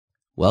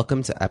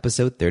Welcome to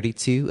episode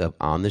 32 of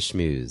On the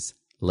Schmooze.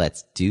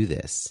 Let's do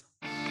this.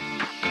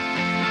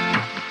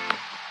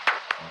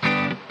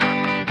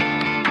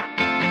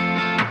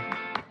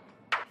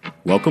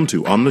 Welcome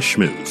to On the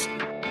Schmooze,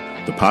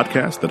 the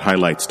podcast that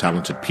highlights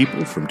talented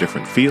people from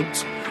different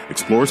fields,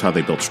 explores how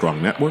they built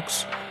strong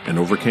networks, and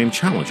overcame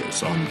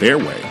challenges on their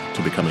way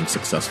to becoming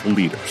successful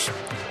leaders.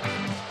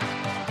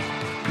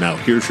 Now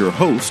here's your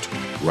host,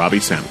 Robbie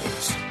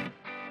Samuels.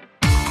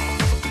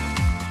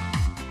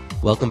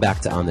 Welcome back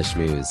to On the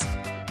Schmooze.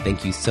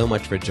 Thank you so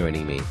much for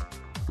joining me.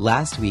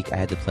 Last week, I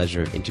had the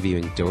pleasure of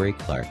interviewing Dory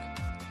Clark.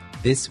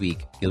 This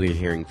week, you'll be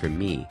hearing from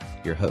me,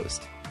 your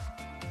host.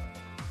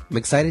 I'm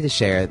excited to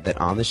share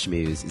that On the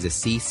Schmooze is a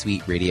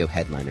C-Suite Radio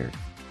headliner.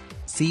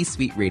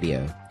 C-Suite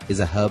Radio is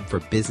a hub for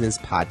business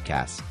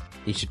podcasts.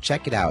 You should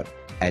check it out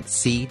at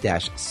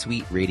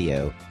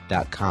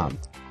c-suiteradio.com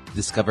to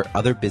discover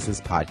other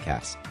business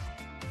podcasts.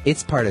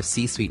 It's part of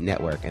C-Suite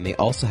Network, and they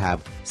also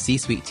have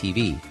C-Suite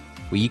TV,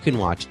 where you can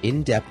watch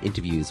in-depth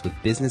interviews with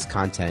business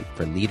content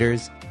for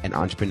leaders and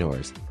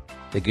entrepreneurs.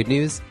 The good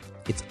news?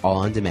 It's all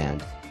on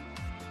demand.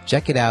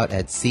 Check it out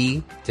at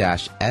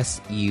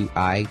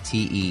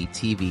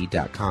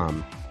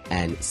c-suitetv.com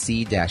and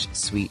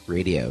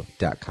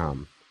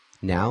c-suiteradio.com.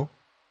 Now,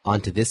 on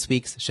to this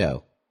week's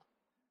show.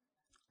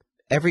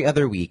 Every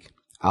other week,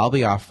 I'll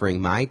be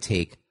offering my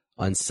take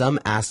on some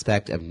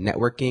aspect of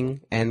networking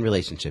and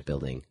relationship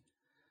building.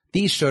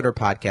 These shorter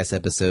podcast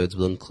episodes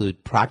will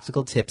include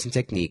practical tips and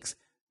techniques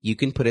you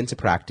can put into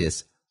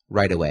practice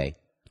right away.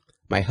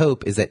 My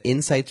hope is that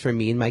insights from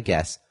me and my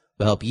guests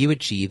will help you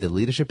achieve the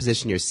leadership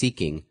position you're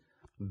seeking,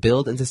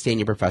 build and sustain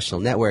your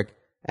professional network,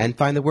 and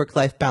find the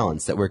work-life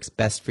balance that works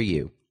best for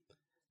you.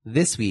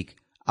 This week,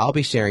 I'll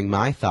be sharing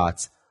my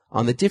thoughts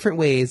on the different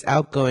ways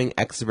outgoing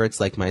extroverts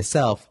like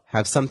myself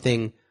have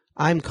something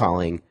I'm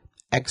calling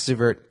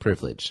extrovert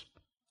privilege.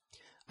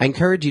 I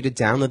encourage you to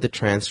download the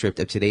transcript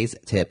of today's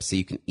tips so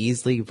you can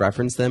easily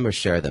reference them or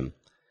share them.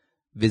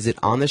 Visit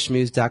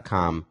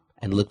ontheschmooze.com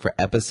and look for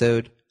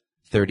episode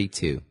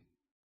 32.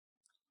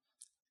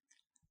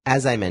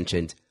 As I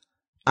mentioned,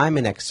 I'm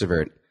an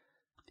extrovert.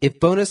 If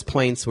bonus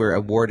points were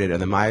awarded on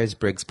the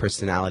Myers-Briggs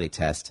personality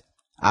test,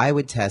 I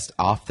would test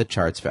off the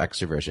charts for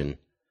extroversion.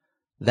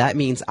 That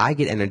means I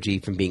get energy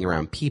from being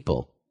around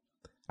people.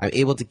 I'm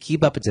able to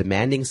keep up a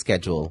demanding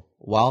schedule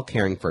while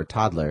caring for a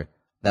toddler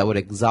that would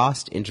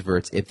exhaust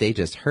introverts if they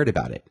just heard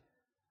about it.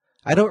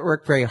 I don't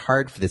work very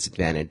hard for this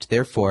advantage,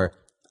 therefore,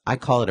 I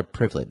call it a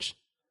privilege.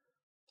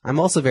 I'm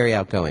also very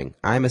outgoing.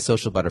 I'm a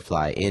social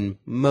butterfly in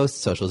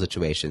most social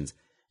situations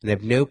and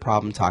have no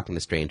problem talking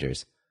to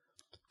strangers.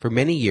 For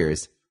many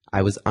years,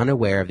 I was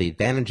unaware of the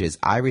advantages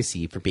I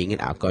received for being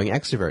an outgoing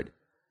extrovert.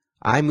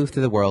 I moved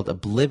through the world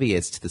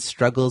oblivious to the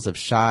struggles of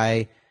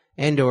shy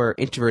and or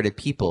introverted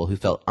people who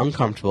felt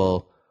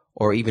uncomfortable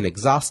or even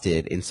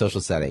exhausted in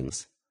social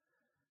settings.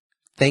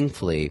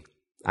 Thankfully,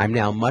 I'm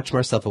now much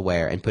more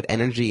self-aware and put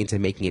energy into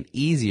making it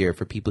easier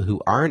for people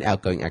who aren't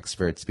outgoing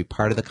experts to be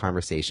part of the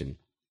conversation.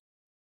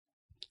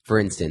 For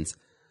instance,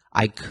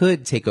 I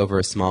could take over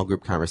a small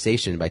group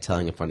conversation by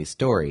telling a funny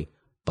story,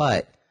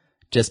 but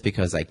just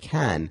because I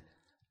can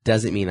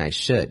doesn't mean I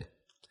should.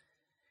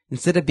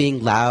 Instead of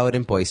being loud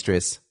and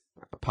boisterous,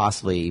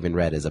 possibly even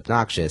read as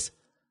obnoxious,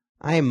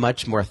 I am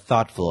much more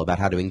thoughtful about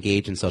how to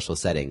engage in social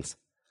settings.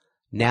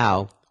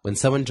 Now, when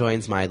someone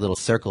joins my little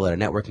circle at a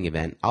networking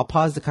event, I'll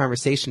pause the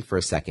conversation for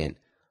a second,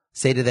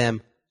 say to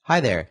them, "Hi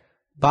there,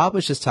 Bob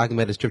was just talking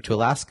about his trip to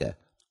Alaska,"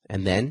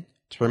 and then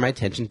turn my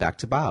attention back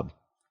to Bob.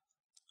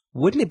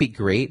 Wouldn't it be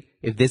great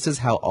if this is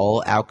how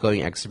all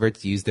outgoing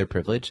extroverts use their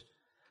privilege?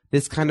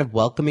 This kind of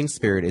welcoming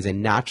spirit is a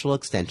natural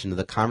extension of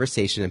the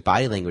conversation and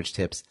body language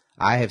tips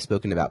I have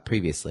spoken about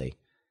previously.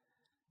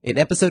 In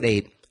episode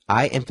 8,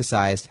 I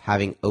emphasized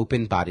having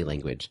open body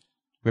language.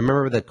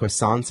 Remember the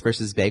croissants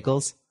versus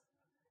bagels?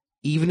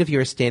 Even if you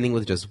are standing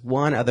with just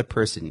one other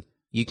person,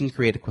 you can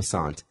create a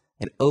croissant,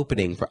 an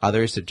opening for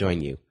others to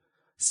join you.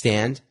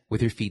 Stand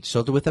with your feet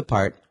shoulder-width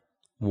apart,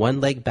 one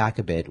leg back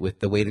a bit with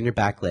the weight on your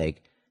back leg,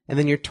 and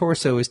then your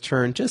torso is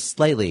turned just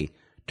slightly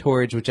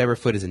towards whichever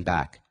foot is in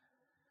back.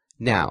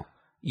 Now,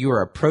 you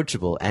are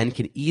approachable and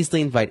can easily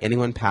invite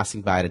anyone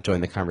passing by to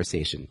join the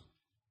conversation.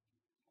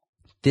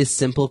 This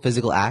simple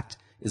physical act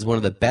is one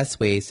of the best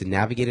ways to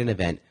navigate an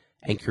event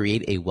and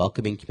create a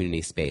welcoming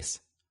community space.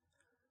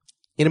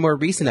 In a more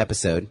recent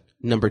episode,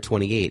 number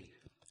 28,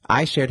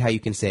 I shared how you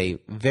can say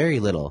very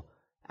little,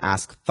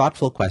 ask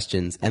thoughtful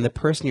questions, and the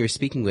person you're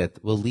speaking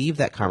with will leave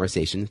that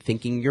conversation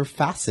thinking you're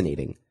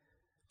fascinating.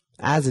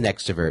 As an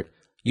extrovert,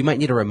 you might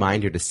need a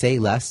reminder to say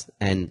less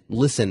and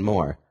listen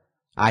more.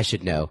 I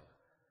should know.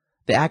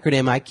 The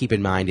acronym I keep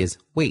in mind is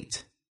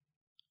WAIT,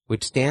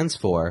 which stands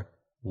for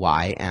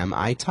Why Am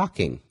I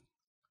Talking?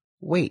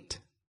 Wait.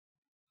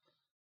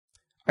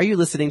 Are you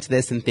listening to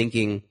this and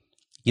thinking,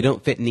 you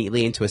don't fit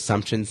neatly into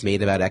assumptions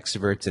made about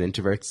extroverts and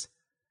introverts?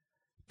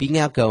 Being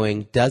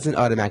outgoing doesn't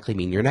automatically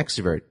mean you're an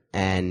extrovert,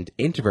 and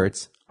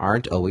introverts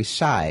aren't always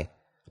shy.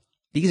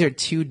 These are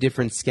two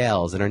different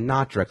scales and are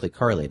not directly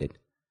correlated.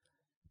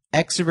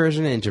 Extroversion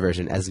and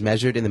introversion, as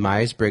measured in the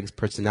Myers-Briggs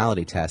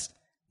personality test,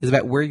 is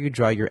about where you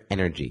draw your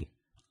energy.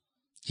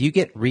 Do you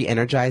get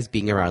re-energized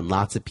being around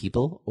lots of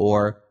people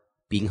or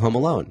being home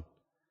alone?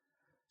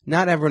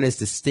 Not everyone is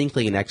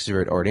distinctly an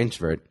extrovert or an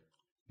introvert.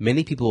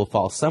 Many people will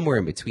fall somewhere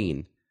in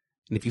between.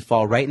 And if you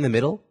fall right in the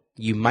middle,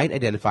 you might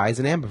identify as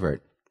an ambivert.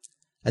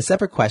 A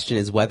separate question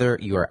is whether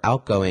you are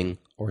outgoing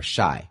or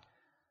shy.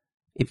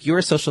 If you're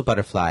a social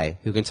butterfly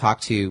who can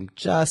talk to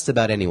just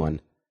about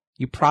anyone,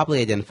 you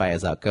probably identify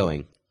as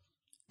outgoing.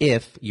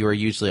 If you are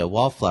usually a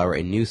wallflower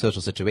in new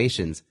social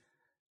situations,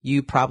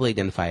 you probably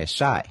identify as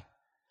shy.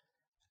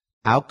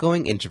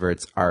 Outgoing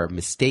introverts are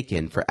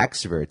mistaken for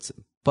extroverts,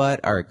 but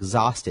are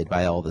exhausted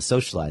by all the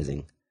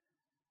socializing.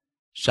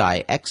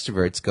 Shy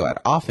extroverts go out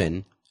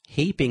often,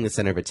 hate being the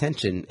center of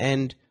attention,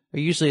 and are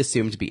usually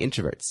assumed to be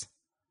introverts.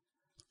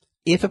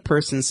 If a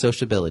person's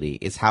sociability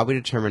is how we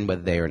determine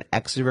whether they are an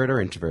extrovert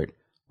or introvert,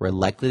 we're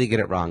likely to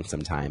get it wrong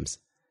sometimes.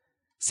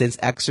 Since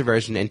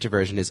extroversion and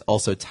introversion is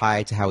also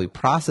tied to how we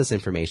process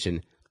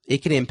information, it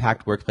can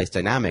impact workplace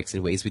dynamics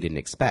in ways we didn't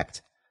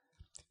expect.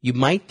 You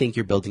might think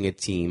you're building a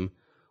team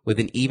with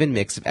an even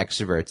mix of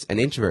extroverts and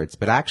introverts,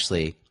 but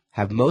actually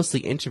have mostly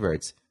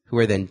introverts who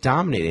are then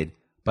dominated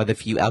by the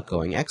few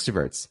outgoing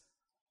extroverts,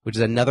 which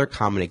is another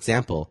common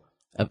example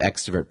of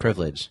extrovert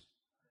privilege.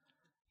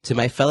 To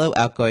my fellow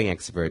outgoing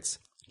extroverts,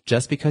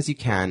 just because you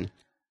can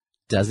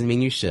doesn't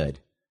mean you should.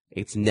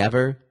 It's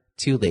never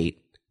too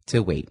late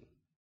to wait.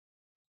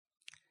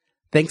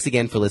 Thanks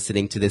again for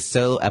listening to this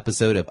solo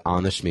episode of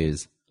On the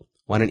Schmooze.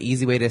 Want an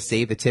easy way to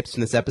save the tips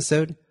from this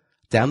episode?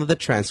 Download the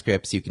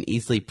transcript so you can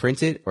easily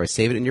print it or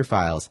save it in your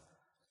files.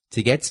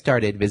 To get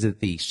started, visit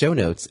the show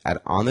notes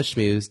at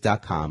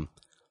ontheschmooze.com.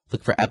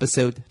 Look for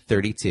episode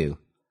 32.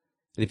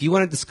 And if you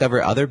want to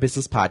discover other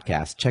business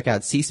podcasts, check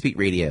out C-Suite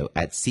Radio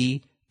at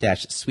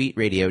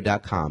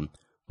c-suiteradio.com,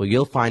 where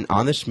you'll find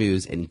On the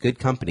Schmooze in good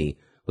company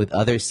with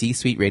other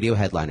C-Suite Radio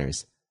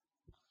headliners.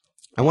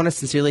 I want to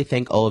sincerely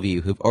thank all of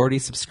you who've already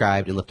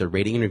subscribed and left a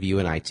rating and review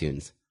in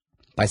iTunes.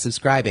 By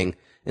subscribing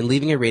and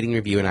leaving a rating and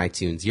review in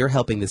iTunes, you're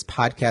helping this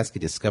podcast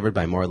get discovered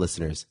by more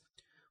listeners.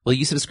 Will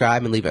you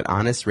subscribe and leave an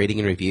honest rating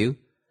and review?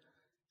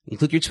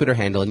 Include your Twitter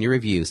handle in your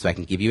review so I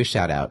can give you a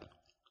shout out.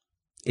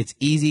 It's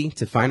easy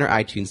to find our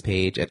iTunes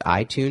page at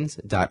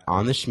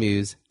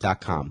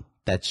itunes.ontheschmooze.com.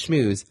 That's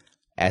schmooze,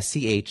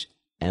 S-C-H-M-O-O-Z-E.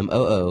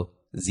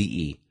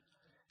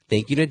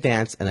 Thank you in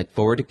advance and look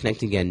forward to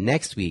connecting again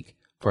next week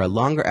for a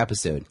longer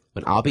episode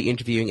when I'll be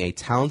interviewing a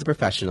talented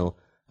professional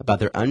about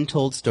their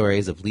untold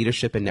stories of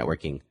leadership and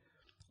networking.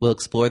 We'll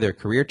explore their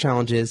career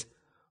challenges,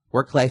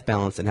 work-life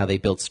balance, and how they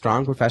built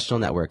strong professional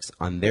networks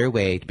on their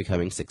way to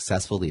becoming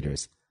successful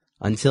leaders.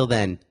 Until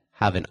then,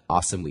 have an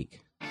awesome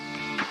week.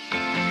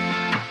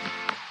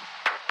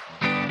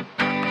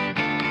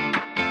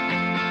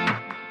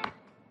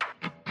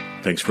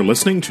 Thanks for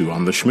listening to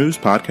On the Schmooze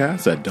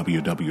podcast at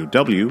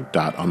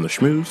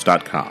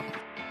www.ontheschmooze.com.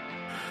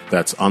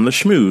 That's On the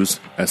Schmooze,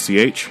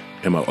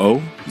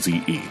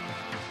 S-C-H-M-O-O-Z-E.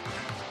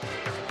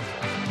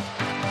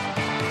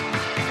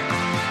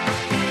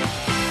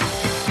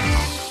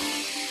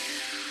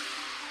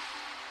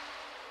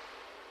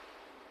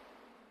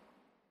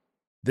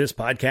 This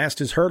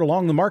podcast is heard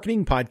along the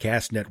Marketing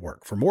Podcast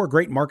Network. For more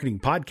great marketing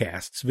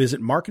podcasts,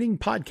 visit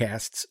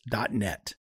marketingpodcasts.net.